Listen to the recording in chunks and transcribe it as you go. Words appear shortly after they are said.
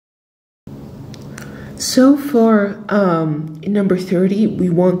So for in number 30, we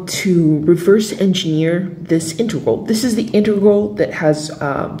want to reverse engineer this integral. This is the integral that has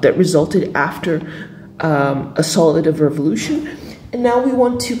that resulted after a solid of revolution, and now we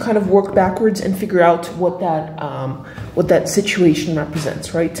want to kind of work backwards and figure out what that situation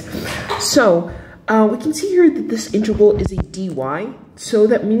represents, right? So we can see here that this integral is a dy, so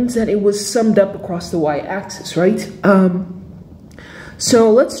that means that it was summed up across the y-axis, right?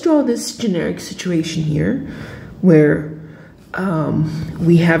 So let's draw this generic situation here where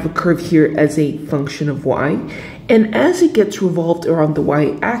we have a curve here as a function of y, and as it gets revolved around the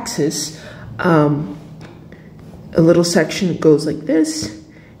y-axis, a little section goes like this,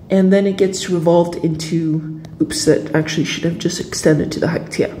 and then it gets revolved into, oops, that actually should have just extended to the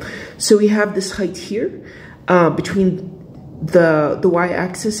height, yeah. So we have this height here between the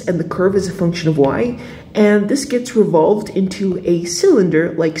y-axis and the curve as a function of y, and this gets revolved into a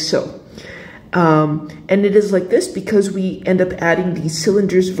cylinder like so. And it is like this because we end up adding these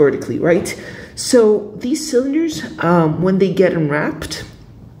cylinders vertically, right? So these cylinders, when they get unwrapped,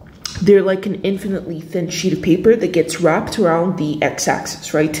 they're like an infinitely thin sheet of paper that gets wrapped around the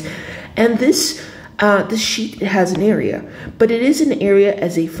x-axis, right? And this sheet has an area, but it is an area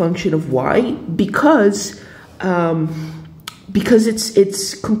as a function of y because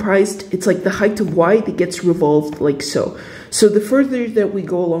it's comprised, it's like the height of y that gets revolved like so. So the further that we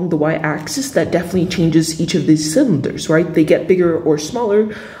go along the y-axis, that definitely changes each of these cylinders, right? They get bigger or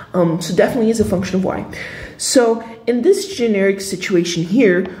smaller, so definitely is a function of y. So in this generic situation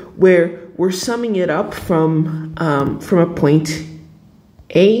here, where we're summing it up from a point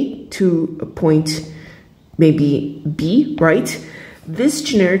A to a point maybe B, right? This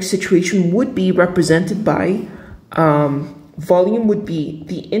generic situation would be represented by volume would be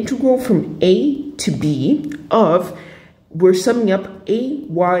the integral from A to B of, we're summing up A,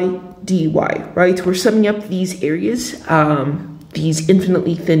 Y, dy, right? We're summing up these areas, these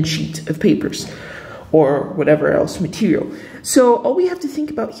infinitely thin sheets of papers or whatever else material. So all we have to think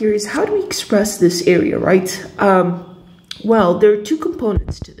about here is how do we express this area, right? Well, there are two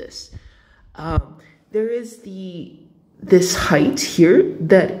components to this. There is this height here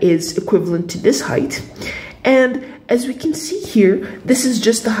that is equivalent to this height, and as we can see here, this is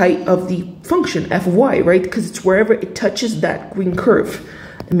just the height of the function f of y, right? Because it's wherever it touches that green curve.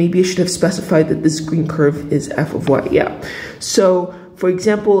 And maybe I should have specified that this green curve is f of y, yeah. So, for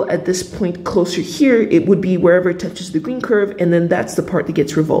example, at this point closer here, it would be wherever it touches the green curve, and then that's the part that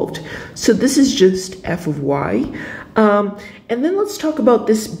gets revolved. So this is just f of y. And then let's talk about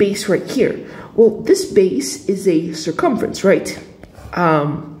this base right here. Well, this base is a circumference, right?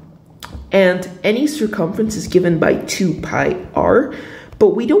 And any circumference is given by 2 pi r, but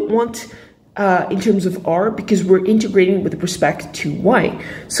we don't want in terms of r because we're integrating with respect to y.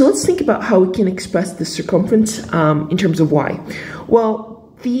 So let's think about how we can express the circumference in terms of y. Well,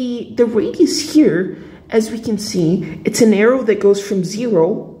 the radius here, as we can see, it's an arrow that goes from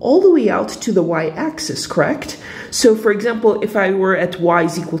 0 all the way out to the y-axis, correct? So for example, if I were at y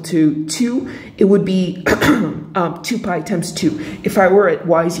is equal to 2, it would be 2 pi times 2. If I were at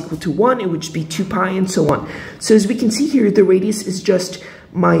y is equal to 1, it would just be 2 pi and so on. So as we can see here, the radius is just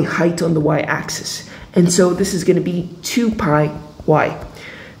my height on the y-axis. And so this is going to be 2 pi y.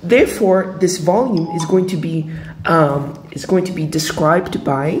 Therefore, this volume is going to be described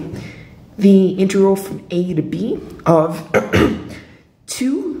by the integral from a to b of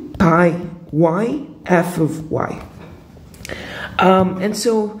 2 pi y f of y. And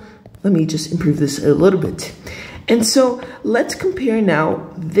so let me just improve this a little bit. And so let's compare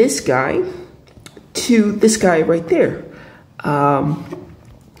now this guy to this guy right there.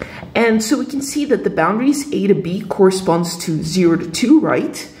 And so we can see that the boundaries a to b corresponds to 0 to 2,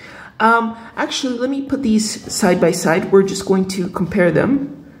 right? Actually, let me put these side by side. We're just going to compare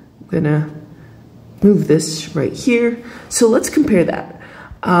them. I'm gonna move this right here. So let's compare that.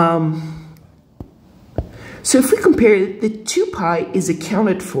 So if we compare, the 2 pi is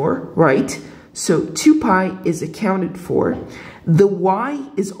accounted for, right? So 2 pi is accounted for. The y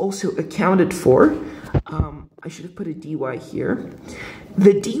is also accounted for. I should have put a dy here.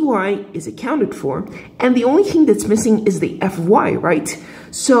 The dy is accounted for, and the only thing that's missing is the f of y, right?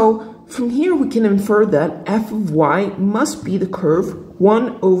 So from here we can infer that f of y must be the curve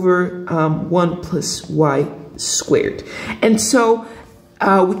 1 over 1 plus y squared. And so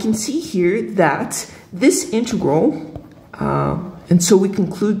we can see here that this integral, and so we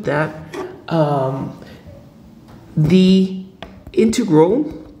conclude that the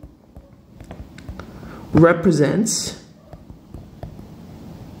integral represents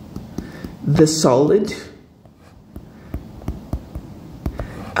the solid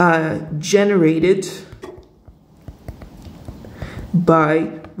generated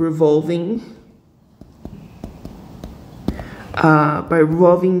by revolving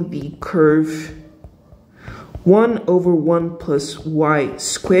the curve 1 over 1 plus y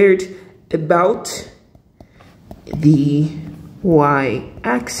squared about the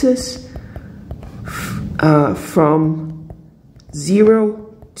y-axis from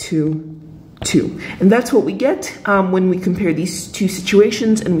 0 to 2. And that's what we get when we compare these two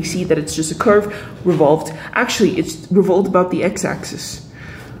situations, and we see that it's just a curve revolved. Actually, it's revolved about the x-axis.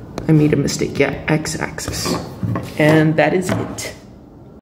 I made a mistake. Yeah, x-axis. And that is it.